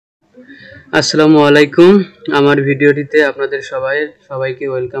আসসালামু আলাইকুম। আমার ভিডিওটিতে আপনাদের সবাইকে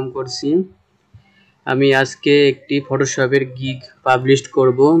ওয়েলকাম করছি। আমি আজকে একটি ফটোশপের গিগ পাবলিশ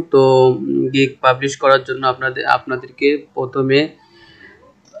করব। তো গিগ পাবলিশ করার জন্য আপনাদেরকে প্রথমে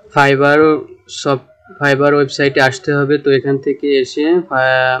ফাইবার ওয়েবসাইটে আসতে হবে। তো এখান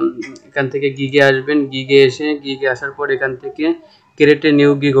থেকে গিগে আসবেন। গিগে আসার পর এখান থেকে create a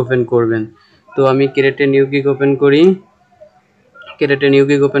new gig open করবেন। তো আমি create a new gig open করি। Create a new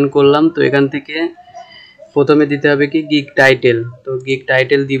gig open করলাম। তো এখান থেকে প্রথমে দিতে হবে কি গিগ টাইটেল। তো গিগ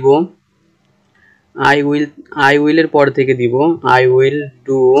টাইটেল দিব আই উইল এর পর থেকে দিব আই উইল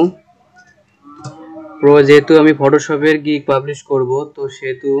ডু প্রো। যেহেতু আমি ফটোশপের গিগ পাবলিশ করব, তো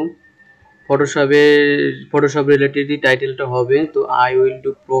সেহেতু ফটোশপ রিলেটেডই টাইটেলটা হবে। তো I will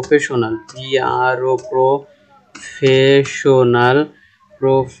do professional,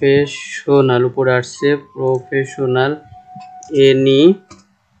 professional উপরে আসছে professional any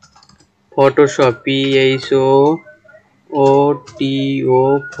Photoshop,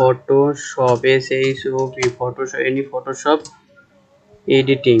 Photoshop any Photoshop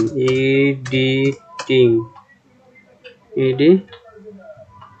editing.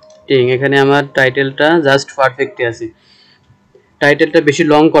 এখানে আমার টাইটেলটা জাস্ট পারফেক্টই আছে। টাইটেলটা বেশি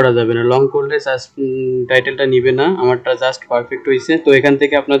লং করা যাবে না, লং করলে টাইটেলটা নিবে না। আমারটা জাস্ট পারফেক্ট হয়েছে। তো এখান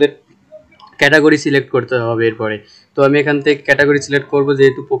থেকে আপনাদের ক্যাটাগরি সিলেক্ট করতে হবে এরপরে। তো আমি এখান থেকে ক্যাটাগরি সিলেক্ট করব,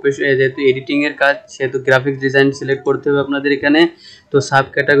 যেহেতু এডিটিং এর কাজ, সেহেতু গ্রাফিক ডিজাইন সিলেক্ট করতে হবে আপনাদের এখানে। তো সাব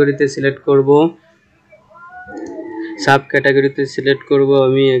ক্যাটাগরিতে সিলেক্ট করব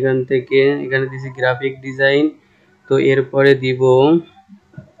আমি এখানে দিছি গ্রাফিক ডিজাইন। তো এরপরে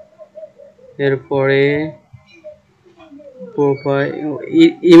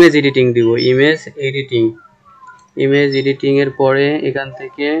ইমেজ এডিটিং দিব। ইমেজ এডিটিং এর পরে এখান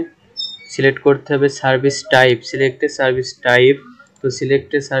থেকে সিলেক্ট করতে হবে service type, selected service type. তো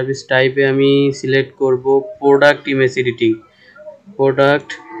সিলেক্টেড সার্ভিস টাইপে আমি সিলেক্ট করব প্রোডাক্ট ইমেজ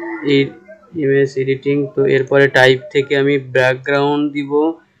এডিটিং। তো এরপরে টাইপ থেকে আমি ব্যাকগ্রাউন্ড দিব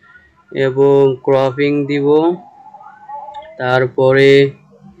এবং ক্রপিং দিব। তারপরে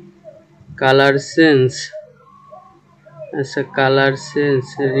কালার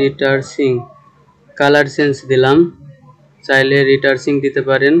সেন্স দিলাম, চাইলে রিটার্সিং দিতে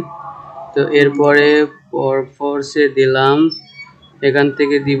পারেন। তো এরপরে পরপরসে দিলাম, এখান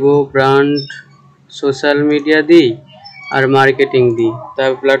থেকে দিব ব্র্যান্ড, সোশ্যাল মিডিয়া দিই আর মার্কেটিং দিই।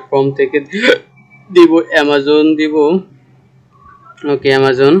 তার প্ল্যাটফর্ম থেকে দিব অ্যামাজন দিব। ওকে,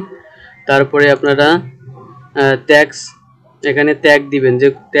 অ্যামাজন। তারপরে আপনারা এখানে ট্যাগ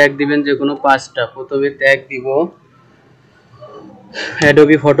দিবেন যে কোনো 5টা। প্রথমে ট্যাগ দিব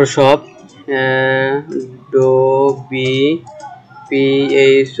অ্যাডোবি ফটোশপ,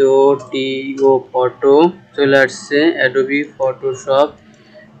 ফটো চলে আসছে, অ্যাডোবি ফটোশপ।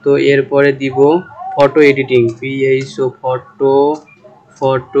 তো এরপরে দিব photo editing,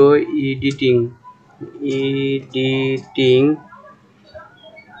 photo editing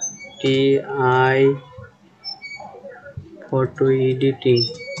photo editing.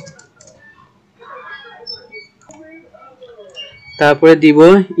 তারপরে দিব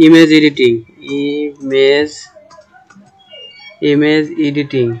ইমেজ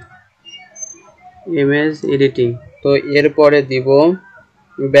এডিটিং। তো এরপরে দিব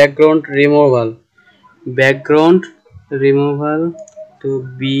ব্যাকগ্রাউন্ড রিমুভাল। তো ব্যাকগ্রাউন্ড রিমুভাল।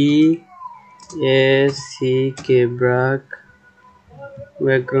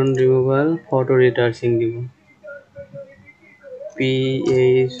 ফটো রিটার্সিং দিব,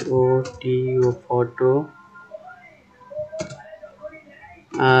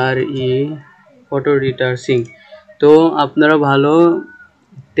 ফটো রিটার্সিং। তো আপনারা ভালো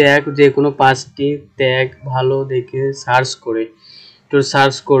ট্যাগ, যে কোনো 5টি ট্যাগ ভালো দেখে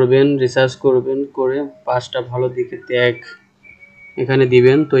রিসার্চ করবেন করে 5টা ভালো দেখে ট্যাগ এখানে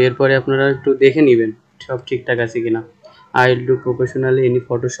দিবেন। তো এরপরে আপনারা একটু দেখে নেবেন সব ঠিকঠাক আছে কিনা। I will do professional in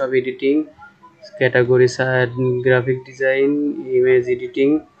Photoshop editing, category graphic design, image editing,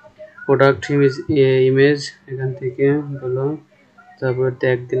 product image এখান থেকে হলো। তারপরে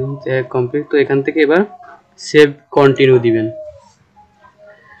ট্যাগ দিলাম, ট্যাগ কমপ্লিট। তো এখান থেকে এবার সেভ কন্টিনিউ দিবেন।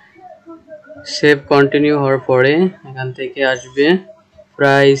 সেভ কন্টিনিউ হওয়ার পরে এখান থেকে আসবে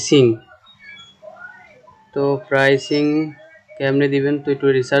প্রাইসিং। তো প্রাইসিং কেমনে দিবেন, তো একটু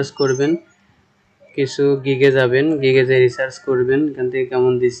রিসার্চ করবেন, কিছু গিগে যাবেন, গিগে যে রিসার্চ করবেন এখান থেকে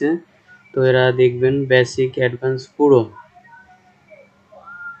কেমন দিছে। তো এরা দেখবেন বেসিক, অ্যাডভান্স, পুরো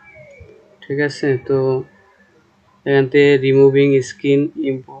ঠিক আছে। তো এখান থেকে রিমুভিং স্কিন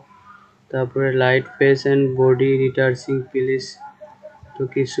তারপরে light face and body রিটার্সিং please. তো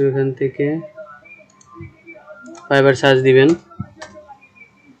কিছু এখান থেকে ফাইবার সার্চ দিবেন।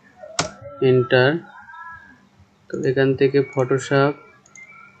 এন্টার। তো এখান থেকে ফটোশপ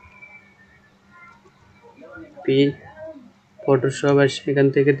আর এখান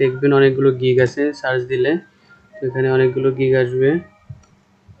থেকে দেখবেন অনেকগুলো গিগ আছে, সার্চ দিলে তো এখানে অনেকগুলো গিগ আসবে।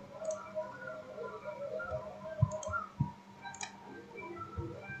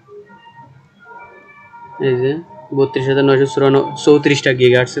 এই যে 32,934টা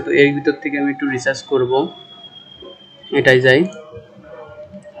গিগ আসছে। তো এর ভিতর থেকে আমি একটু রিসার্চ করব। এটাই যাই,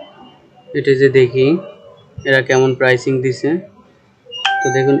 এটা যে দেখি এরা কেমন প্রাইসিং দিছে। তো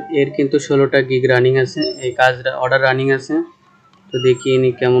দেখুন এর কিন্তু 16টা গিগ রানিং আছে, এই কাজটা অর্ডার রানিং আছে। তো দেখি ইনি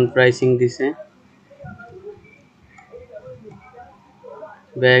কেমন প্রাইসিং দিছে।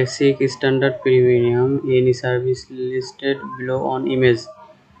 Basic standard premium any service listed below on image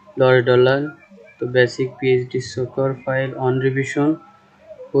 $10। তো basic PhD soccer file on revision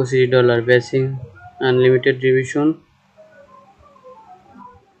 $25। Basic unlimited revision.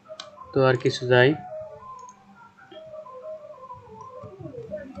 তো আর কিছু যাই,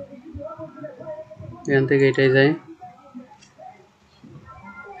 এখান থেকে এটাই যায়।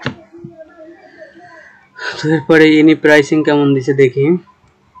 তো এরপরে ইনি প্রাইসিং কেমন দিছে দেখি।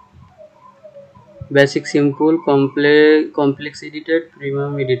 Basic simple complex edited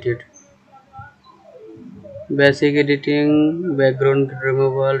premium edited. Basic editing background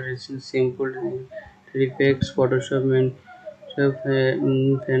removal simple effects Photoshop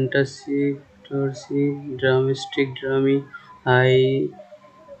fantasy ড্রামিস্টিক ড্রামি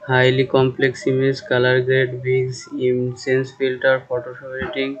highly complex image colour grade Biggs ইমসেন্স filter Photoshop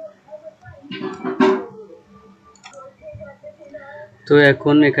editing. তো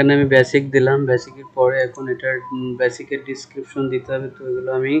এখন এখানে আমি বেসিক দিলাম, বেসিকের পরে এখন এটার বেসিকের ডিসক্রিপশন দিতে হবে। তো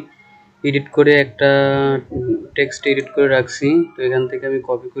এগুলো আমি এডিট করে একটা টেক্সট এডিট করে রাখছি। তো এখান থেকে আমি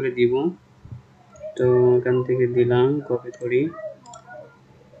কপি করে দিব। তো এখান থেকে দিলাম, কপি করি।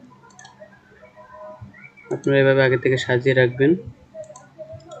 আপনারা এভাবে আগে থেকে সাজিয়ে রাখবেন,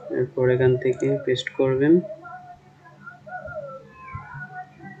 এরপর এখান থেকে পেস্ট করবেন।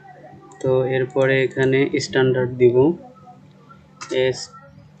 তো এরপরে এখানে স্ট্যান্ডার্ড দিব, এস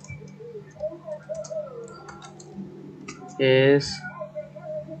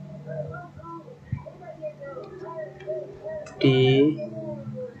টি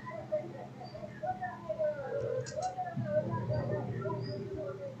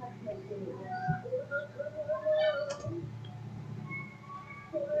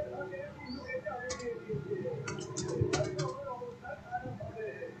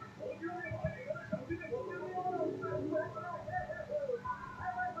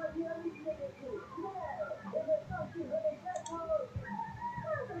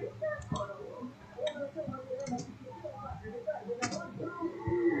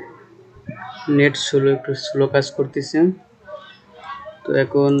নেট একটু স্লো কাজ করতেছে। তো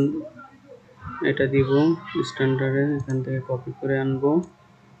এখন এটা দিব স্ট্যান্ডার্ডে, এখান থেকে কপি করে আনবো।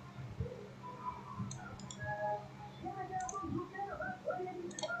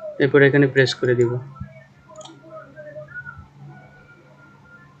 এরপর এখানে প্রেস করে দিব।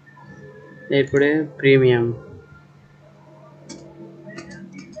 এরপরে প্রিমিয়াম,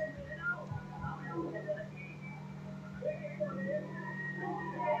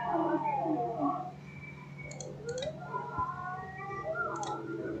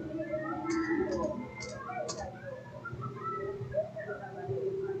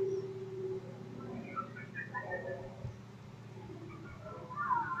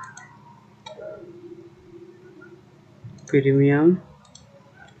 প্রিমিয়াম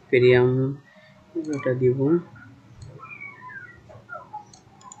এটা দিব,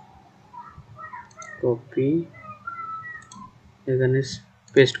 কপি এখানে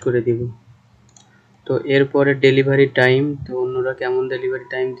পেস্ট করে দিব। তো এরপরে ডেলিভারি টাইম, তো অন্যরা কেমন ডেলিভারি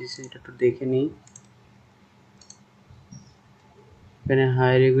টাইম দিছে এটা একটু দেখে নিই। এখানে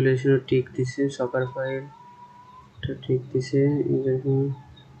হাই রেগুলেশনও ঠিক দিছে, সকার ফাইল ঠিক দিছে, এরকম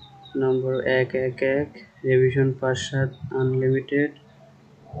নম্বর 111 রিভিশন 5/7 আনলিমিটেড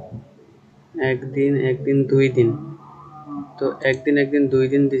একদিন 2 দিন। তো একদিন 2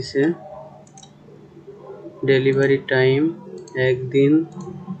 দিন দিছে। ডেলিভারি টাইম একদিন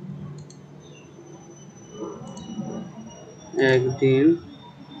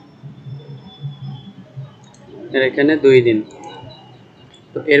এর এখানে 2 দিন।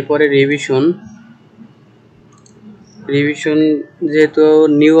 তো এরপরে রিভিশন যেহেতু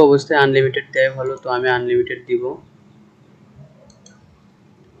নিউ অবস্থায় আনলিমিটেড দেয় ভালো, তো আমি আনলিমিটেড দিব।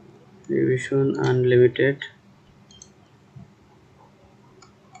 রিভিশন আনলিমিটেড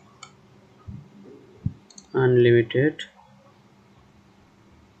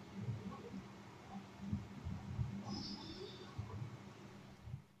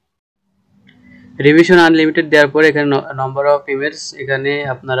রিভিশন আনলিমিটেড দেওয়ার পরে এখানে নাম্বার অফ ইমেজ, এখানে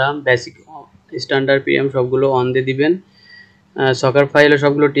আপনারা বেসিক, স্ট্যান্ডার্ড, প্রিমিয়াম সবগুলো অন দিয়ে দিবেন। সকার ফাইলও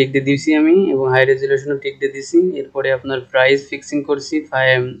সবগুলো টিক দিয়ে দিয়েছি আমি, এবং হাই রেজলিউশনও টিক দিয়ে দিয়েছি। এরপরে আপনার প্রাইস ফিক্সিং করছি,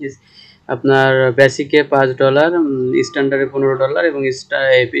 আপনার বেসিকে $5, স্ট্যান্ডার্ডে $15 এবং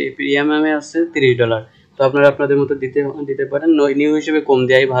প্রিমিয়ামে আছে $30। তো আপনারা আপনাদের মতো দিতে পারেন, নিউ হিসেবে কম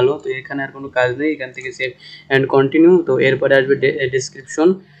দেওয়াই ভালো। তো এখানে আর কোনো কাজ নেই, এখান থেকে সেভ অ্যান্ড কন্টিনিউ। তো এরপরে আসবে ডেসক্রিপশন,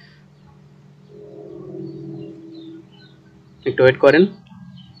 একটু ওয়েট করেন।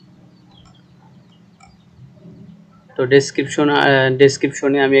 তো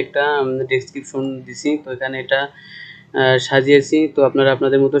ডেসক্রিপশনে আমি একটা ডেসক্রিপশন দিছি, তো এখানে এটা সাজিয়েছি। তো আপনারা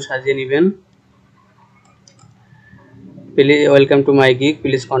আপনাদের মতো সাজিয়ে নেবেন। Please welcome to my gig,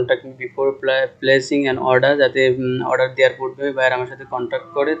 please contact me before placing an order, যাতে অর্ডার দেওয়ার পূর্বে বাইরে আমার সাথে কন্ট্যাক্ট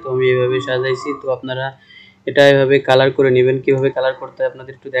করে। তো আমি এইভাবে সাজাইছি। তো আপনারা এটা এইভাবে কালার করে নেবেন। কীভাবে কালার করতে হয়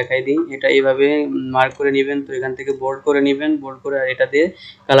আপনাদের একটু দেখাই দিই। এটা এইভাবে মার্ক করে নেবেন, তো এখান থেকে বোল্ড করে নেবেন, বোল্ড করে আর এটা দিয়ে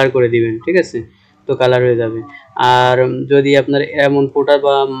কালার করে দিবেন, ঠিক আছে? তো কালার হয়ে যাবে। আর যদি আপনার এমন ফুটার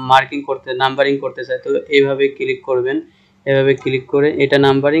বা মার্কিং করতে, নাম্বারিং করতে চায়, তো এইভাবে ক্লিক করবেন। এভাবে ক্লিক করে এটা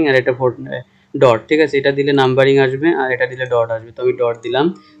নাম্বারিং আর এটা ডট, ঠিক আছে? এটা দিলে নাম্বারিং আসবে আর এটা দিলে ডট আসবে। তো আমি ডট দিলাম।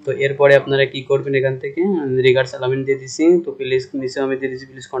 তো এরপরে আপনারা কি করবেন, এখান থেকে রিগার্ডস এলামেন্ট দিয়ে দিছি। তো প্লিজ নিচে আমি দিয়ে দিচ্ছি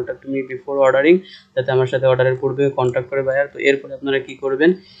please contact me before ordering, যাতে আমার সাথে অর্ডারের পূর্বে কন্ট্যাক্ট করে বায়ার। তো এরপরে আপনারা কি করবেন,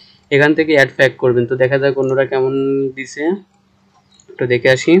 এখান থেকে অ্যাড ফ্যাক করবেন। তো দেখা যাক অন্যরা কেমন দিছে, একটু দেখে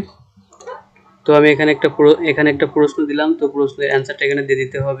আসি। তো আমি এখানে একটা প্রশ্ন দিলাম। তো প্রশ্নের অ্যান্সারটা এখানে দিয়ে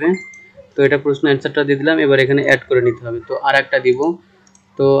দিতে হবে। তো এটা প্রশ্ন অ্যান্সারটা দিয়ে দিলাম। এবার এখানে অ্যাড করে নিতে হবে। তো আর একটা দিব।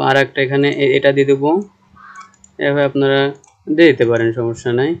 তো আর একটা এখানে এটা দিয়ে দেবো। এভাবে আপনারা দিয়ে দিতে পারেন,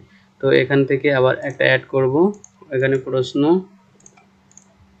 সমস্যা নাই। তো এখান থেকে আবার একটা অ্যাড করব, এখানে প্রশ্ন,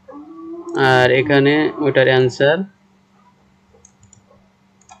 আর এখানে ওটার অ্যান্সার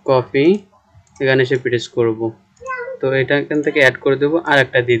কপি, এখানে এসে পেস্ট করব। তো এটা এখান থেকে অ্যাড করে দেবো। আর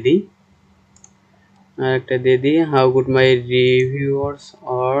একটা দিয়ে দিই, how good my reviewers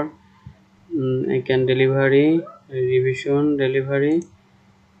or I can delivery.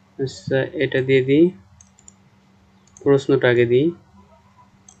 আচ্ছা, এটা দিয়ে দিই, প্রশ্নটা আগে দিই।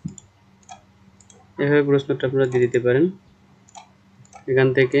 এভাবে প্রশ্নটা আপনারা দিয়ে দিতে পারেন। এখান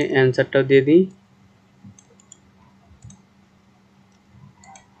থেকে অ্যান্সারটাও দিয়ে দিই।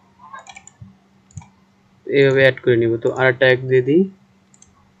 এইভাবে অ্যাড করে নিব। তো আর একটা ট্যাগ দিয়ে দিই।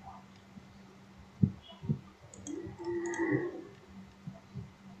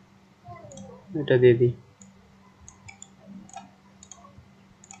 এটা দিয়ে দিই।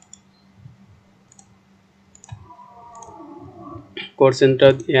 কোশ্চেনটা,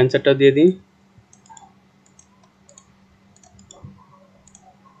 অ্যান্সারটা দিয়ে দিই।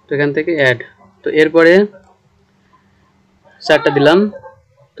 তো এখান থেকে অ্যাড। তো এরপরে চারটা দিলাম।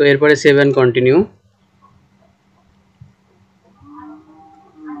 তো এরপরে সেভ অ্যান্ড কন্টিনিউ।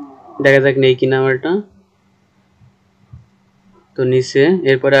 দেখা যাক নেই কিনা আমারটা। তো নিচে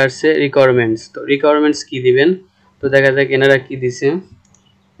এরপরে আসছে রিকোয়ারমেন্টস। তো রিকোয়ারমেন্টস কি দিবেন, তো দেখা যাক এনারা কি দিছে।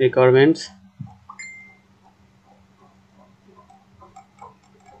 Requirements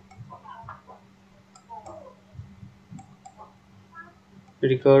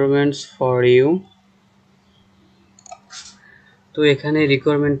for you. তো এখানে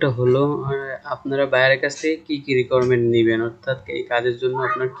রিকোয়ারমেন্টটা হলো, আপনারা বায়ারের কাছ থেকে কি কি রিকোয়ারমেন্ট নেবেন, অর্থাৎ এই কাজের জন্য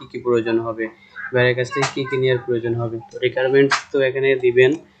আপনার কি কি প্রয়োজন হবে, বায়ারের কাছ থেকে কি কি নেওয়ার প্রয়োজন হবে। তো রিকোয়ারমেন্টস তো এখানে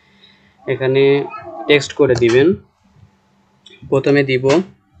দিবেন, এখানে টেক্সট করে দিবেন। প্রথমে দিব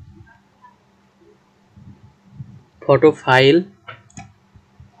ফটো ফাইল,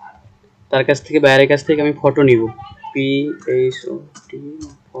 তার কাছ থেকে, বায়ারের কাছ থেকে আমি ফটো নিব, PHOT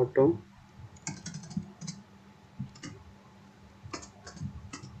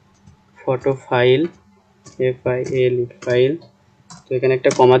photo file, FIL file. তো এখানে একটা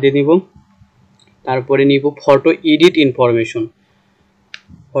কমা দিয়ে দিব। তারপরে নিব ফটো এডিট ইনফরমেশন।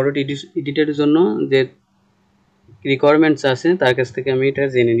 ফটো এডিটের জন্য যে রিকোয়ারমেন্টস আছে তার কাছ থেকে আমি এটা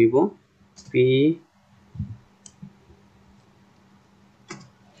জেনে নিব।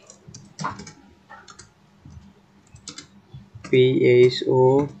 PHOTO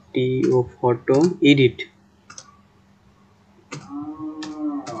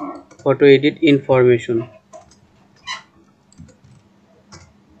photo edit information.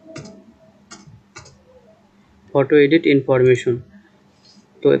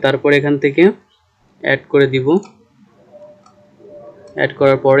 তো তারপর এখান থেকে অ্যাড করে দিব। অ্যাড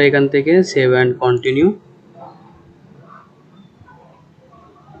করার পরে এখান থেকে সেভ অ্যান্ড কন্টিনিউ।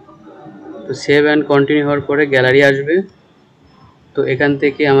 তো সেভ অ্যান্ড কন্টিনিউ হওয়ার পরে গ্যালারি আসবে। তো এখান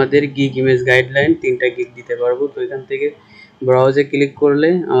থেকে আমাদের গিগ ইমেজ গাইডলাইন 3টা গিগ দিতে পারবো। তো এখান থেকে ব্রাউজে ক্লিক করলে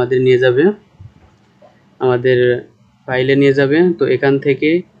আমাদের নিয়ে যাবে আমাদের ফাইলে নিয়ে যাবে। তো এখান থেকে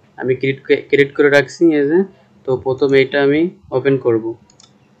আমি ক্রিয়েট করে রাখছি এই যে। তো প্রথমে এটা আমি ওপেন করব,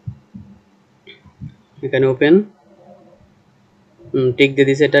 এখানে ওপেন টিক দিয়ে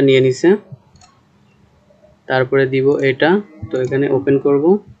দিছে, এটা নিয়ে নিছে। তারপরে দিব এটা, তো এখানে ওপেন করব।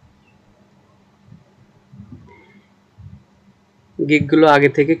 গিগগুলো আগে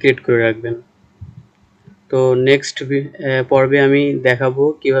থেকে ক্রিয়েট করে রাখবেন। তো নেক্সট পর্বে আমি দেখাবো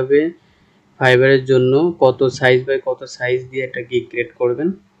কিভাবে ফাইবারের জন্য কত সাইজ বাই কত সাইজ দিয়ে একটা গিগ ক্রিয়েট করবেন।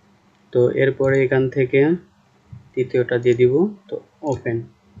 তো এরপরে এখান থেকে তৃতীয়টা দিয়ে দিব, তো ওপেন।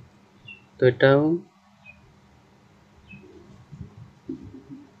 তো এটাও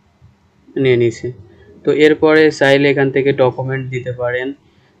নিয়ে নিছি। তো এরপরে চাইলে এখান থেকে ডকুমেন্ট দিতে পারেন,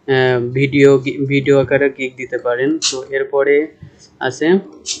 ভিডিও আকারে গিগ দিতে পারেন। তো এরপরে আছে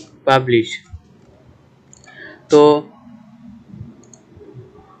পাবলিশ। তো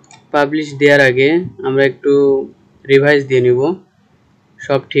পাবলিশ দেওয়ার আগে আমরা একটু রিভাইজ দিয়ে নিব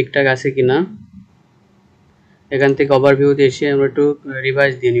সব ঠিকঠাক আছে কিনা। এখান থেকে ওভারভিউতে এসে আমরা একটু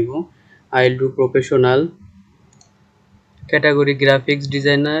রিভাইজ দিয়ে নিব। I will do professional, category graphics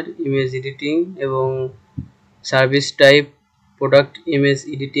designer, image editing এবং service type product image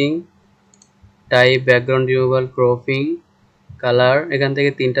editing, type background removal, cropping, colour এখান থেকে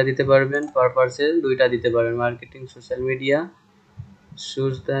 3টা দিতে পারবেন, পারপাসে 2টা দিতে পারবেন, marketing, social media,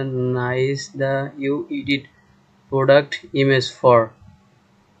 choose the nice the you edit product image for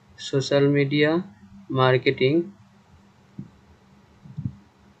social media marketing।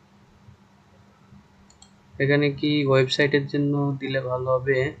 এখানে কি ওয়েবসাইটের জন্য দিলে ভালো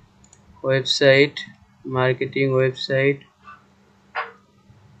হবে, website marketing, website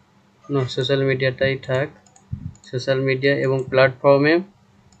no, social মিডিয়াটাই থাক, সোশ্যাল মিডিয়া এবং প্ল্যাটফর্মে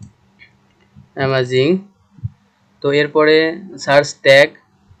অ্যামাজিং। তো এরপরে সার্চ ট্যাগ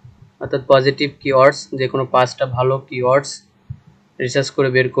অর্থাৎ পজিটিভ কিওয়ার্ডস, যে কোনো 5টা ভালো কিওয়ার্ডস রিসার্চ করে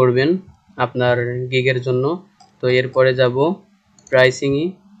বের করবেন আপনার গিগের জন্য। তো এরপরে যাব প্রাইসিংই,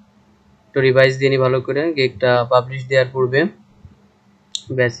 তো রিভাইজ দিয়ে নি ভালো করে গিগটা পাবলিশ দেওয়ার পূর্বে।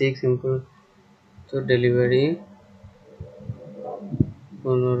 বেসিক, সিম্পল, তো ডেলিভারি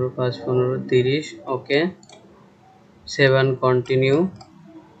 15, 5, 15, 30, ওকে 7 কন্টিনিউ।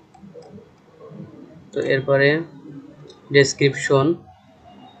 তো এরপরে ডেসক্রিপশন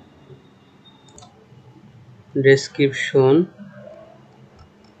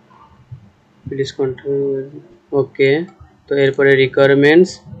প্লিজ কন্টিনিউ, ওকে। তো এরপরে requirements,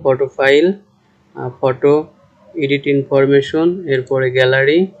 photo file, photo edit information, এরপরে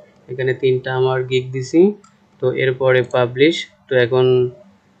গ্যালারি, এখানে 3টা আমার গিগ দিছি। তো এরপরে পাবলিশ। তো এখন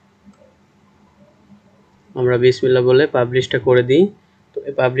আমরা বিসমিল্লাহ বলে পাবলিশটা করে দিই। তো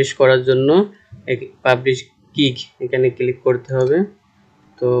পাবলিশ করার জন্য পাবলিশ গিগ এখানে ক্লিক করতে হবে।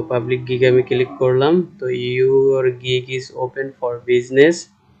 তো পাবলিক গিগ আমি ক্লিক করলাম। তো your gig is open for business.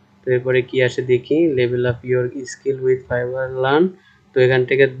 তো এরপরে কি আসে দেখি, level up your skill with fibre learn. তো এখান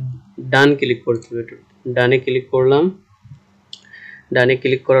থেকে ডান ক্লিক করতে হবে, ডানে ক্লিক করলাম। ডানে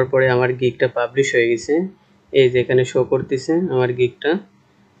ক্লিক করার পরে আমার গিগটা পাবলিশ হয়ে গেছে, এই যে এখানে শো করতেছে আমার গিগটা,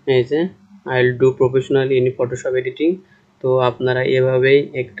 এই যে I will do professional in Photoshop editing. তো আপনারা এভাবেই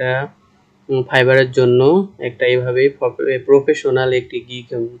একটা ফাইবারের জন্য একটা এভাবেই প্রফেশনাল একটি গিগ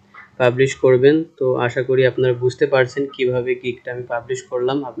পাবলিশ করবেন। তো আশা করি আপনারা বুঝতে পারছেন কিভাবে গিগটা আমি পাবলিশ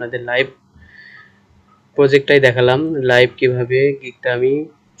করলাম, আপনাদের লাইভ প্রজেক্টটাই দেখালাম, লাইভ কিভাবে গিগটা আমি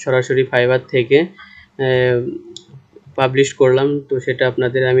সরাসরি ফাইবার থেকে পাবলিশ করলাম। তো সেটা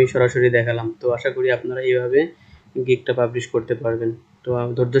আপনাদের আমি সরাসরি দেখালাম। তো আশা করি আপনারা এইভাবে গিগটা পাবলিশ করতে পারবেন। তো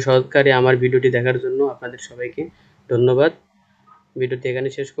ধৈর্য সহকারে আমার ভিডিওটি দেখার জন্য আপনাদের সবাইকে ধন্যবাদ। ভিডিওটি এখানে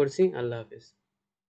শেষ করছি। আল্লাহ হাফেজ।